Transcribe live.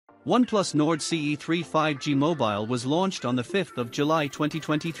OnePlus Nord CE3 5G Mobile was launched on the 5th of July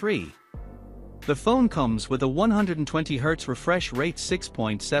 2023. The phone comes with a 120Hz refresh rate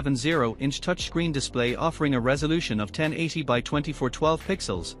 6.70-inch touchscreen display offering a resolution of 1080 by 2412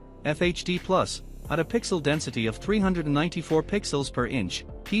 pixels, FHD+, at a pixel density of 394 pixels per inch,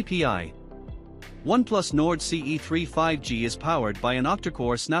 ppi. OnePlus Nord CE3 5G is powered by an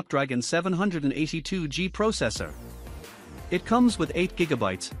octa-core Snapdragon 782G processor. It comes with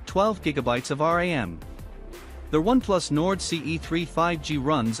 8GB, 12GB of RAM. The OnePlus Nord CE3 5G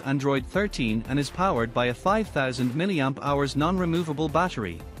runs Android 13 and is powered by a 5000 mAh non-removable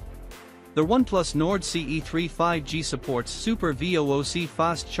battery. The OnePlus Nord CE3 5G supports Super VOOC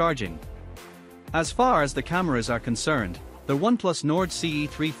fast charging. As far as the cameras are concerned, the OnePlus Nord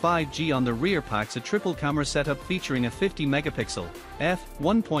CE3 5G on the rear packs a triple camera setup featuring a 50-megapixel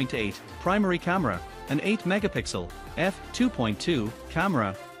f1.8 primary camera, an 8-megapixel f2.2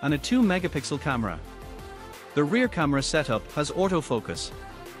 camera, and a 2-megapixel camera. The rear camera setup has autofocus.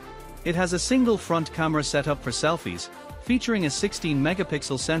 It has a single front camera setup for selfies, featuring a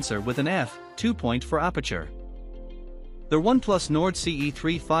 16-megapixel sensor with an f2 for aperture. The OnePlus Nord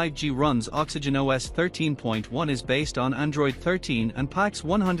CE3 5G runs OxygenOS 13.1, is based on Android 13 and packs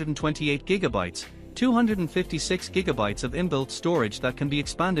 128GB, 256GB of inbuilt storage that can be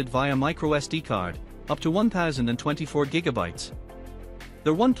expanded via microSD card, up to 1024GB.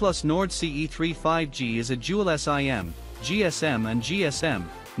 The OnePlus Nord CE3 5G is a dual SIM, GSM and GSM,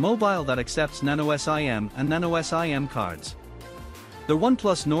 mobile that accepts Nano SIM and Nano SIM cards. The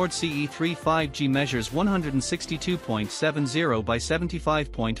OnePlus Nord CE3 5G measures 162.70 by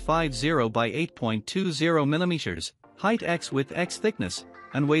 75.50 by 8.20 mm, height x width x thickness,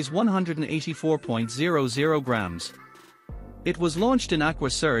 and weighs 184.00 grams. It was launched in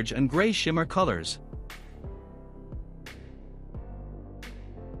Aqua Surge and Grey Shimmer colors.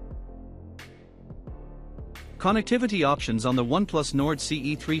 Connectivity options on the OnePlus Nord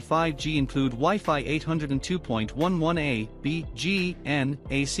CE3 5G include Wi-Fi 802.11a, B, G, N,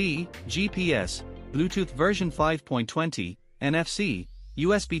 AC, GPS, Bluetooth version 5.20, NFC,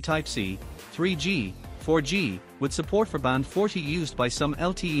 USB Type-C, 3G, 4G, with support for band 40 used by some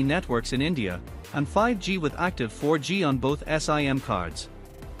LTE networks in India, and 5G with active 4G on both SIM cards.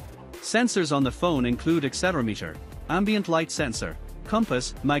 Sensors on the phone include accelerometer, ambient light sensor,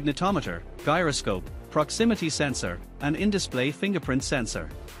 compass, magnetometer, gyroscope, proximity sensor, and in-display fingerprint sensor.